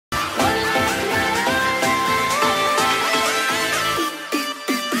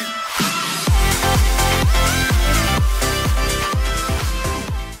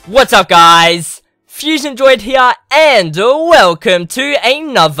What's up guys, FuzionDroid here and welcome to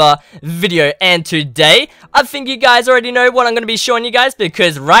another video. And today, I think you guys already know what I'm going to be showing you guys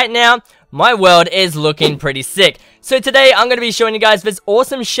because right now, my world is looking pretty sick. So today, I'm going to be showing you guys this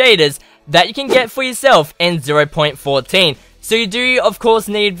awesome shaders that you can get for yourself in 0.14. So you do, of course,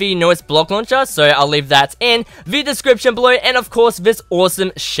 need the newest block launcher, so I'll leave that in the description below, and of course, this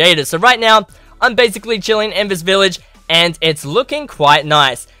awesome shader. So right now, I'm basically chilling in this village, and it's looking quite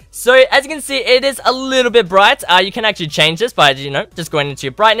nice. So, as you can see, it is a little bit bright. You can actually change this by, just going into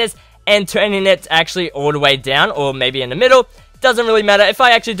your brightness and turning it actually all the way down, or maybe in the middle. Doesn't really matter. If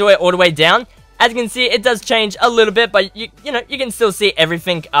I actually do it all the way down, as you can see, it does change a little bit, but you can still see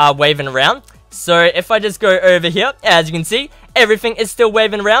everything waving around. So, if I just go over here, as you can see, everything is still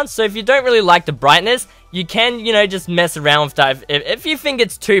waving around. So, if you don't really like the brightness, you can, just mess around with that if you think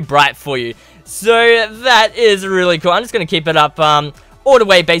it's too bright for you. So, that is really cool. I'm just going to keep it up, all the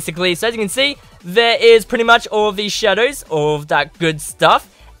way basically. So as you can see, there is pretty much all of these shadows, all of that good stuff,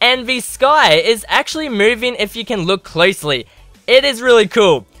 and the sky is actually moving if you can look closely. It is really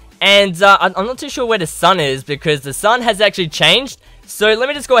cool. And I'm not too sure where the sun is because the sun has actually changed. So let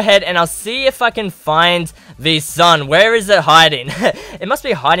me just go ahead and I'll see if I can find the sun. Where is it hiding? It must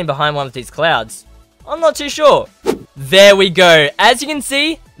be hiding behind one of these clouds. I'm not too sure. There we go. As you can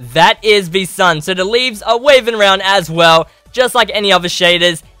see, that is the sun. So the leaves are waving around as well. Just like any other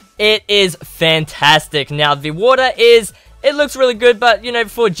shaders, it is fantastic. Now, the water it looks really good, but,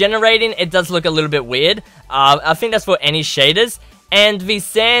 for generating, it does look a little bit weird. I think that's for any shaders. And the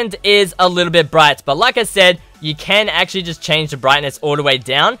sand is a little bit bright, but like I said, you can actually just change the brightness all the way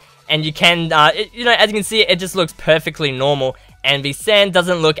down. And you can, as you can see, it just looks perfectly normal. And the sand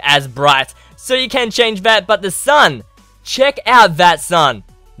doesn't look as bright. So you can change that, but the sun, check out that sun.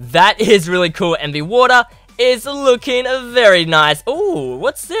 That is really cool. And the water is looking very nice. Ooh,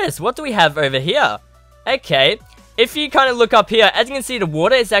 what's this? What do we have over here? Okay, if you kind of look up here, as you can see, the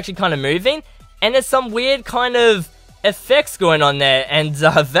water is actually kind of moving, and there's some weird kind of effects going on there, and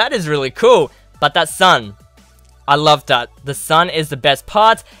that is really cool. But that sun, I love that. The sun is the best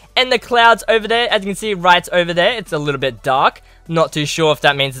part, and the clouds over there, as you can see right over there, it's a little bit dark. Not too sure if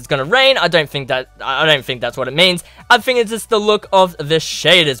that means it's gonna rain. I don't think that's what it means. I think it's just the look of the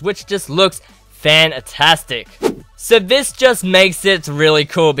shaders, which just looks fantastic. So this just makes it really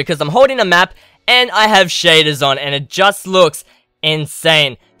cool because I'm holding a map and I have shaders on and it just looks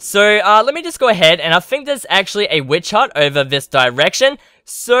insane. So let me just go ahead, and I think there's actually a witch hut over this direction.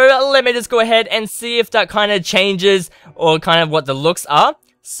 So let me just go ahead and see if that kind of changes or kind of what the looks are.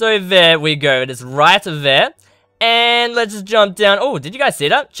 So there we go. It is right there. And let's just jump down. Oh, did you guys see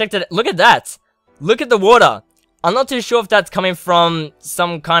that? Check that. Look at that. Look at the water. I'm not too sure if that's coming from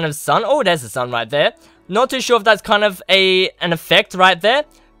some kind of sun. Oh, there's the sun right there. Not too sure if that's kind of an effect right there.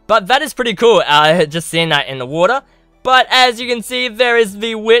 But that is pretty cool, just seeing that in the water. But as you can see, there is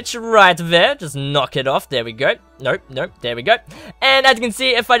the witch right there. Just knock it off. There we go. Nope, there we go. And as you can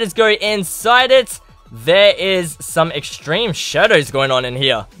see, if I just go inside it, there is some extreme shadows going on in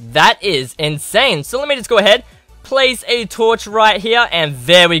here. That is insane. So let me just go ahead, place a torch right here, and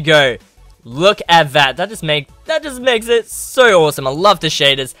there we go. Look at that. That just makes it so awesome. I love the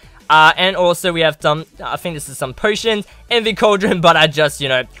shaders. And also we have some, I think this is some potions in the cauldron, but I just,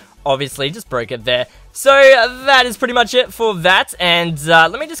 obviously just broke it there. So that is pretty much it for that. And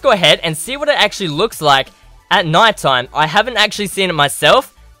let me just go ahead and see what it actually looks like at nighttime. I haven't actually seen it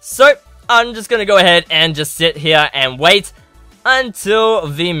myself. So I'm just going to go ahead and just sit here and wait until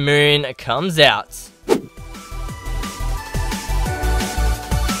the moon comes out.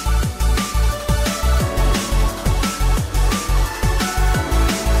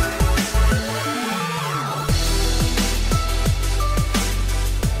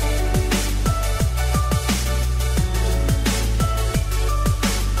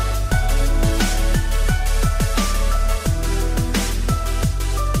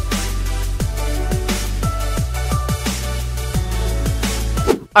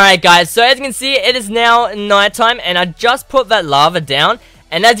 Alright guys, so as you can see, it is now nighttime, and I just put that lava down,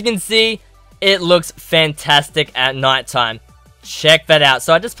 and as you can see, it looks fantastic at nighttime. Check that out.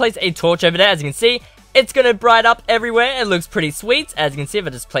 So I just placed a torch over there. As you can see, it's going to bright up everywhere. It looks pretty sweet. As you can see, if I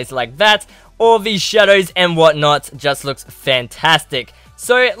just place it like that, all these shadows and whatnot just looks fantastic.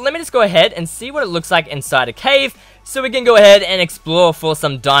 So let me just go ahead and see what it looks like inside a cave, so we can go ahead and explore for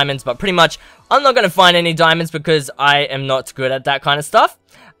some diamonds, but pretty much I'm not going to find any diamonds because I am not good at that kind of stuff.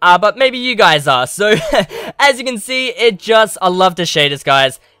 But maybe you guys are. So, as you can see, I love the shaders,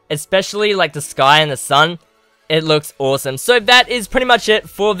 guys. Especially, like, the sky and the sun. It looks awesome. So, that is pretty much it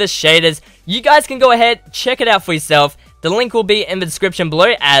for the shaders. You guys can go ahead, check it out for yourself. The link will be in the description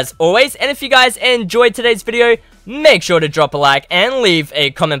below as always. And if you guys enjoyed today's video, make sure to drop a like and leave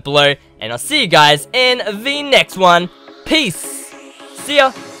a comment below. And I'll see you guys in the next one. Peace. See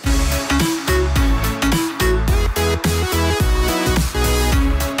ya.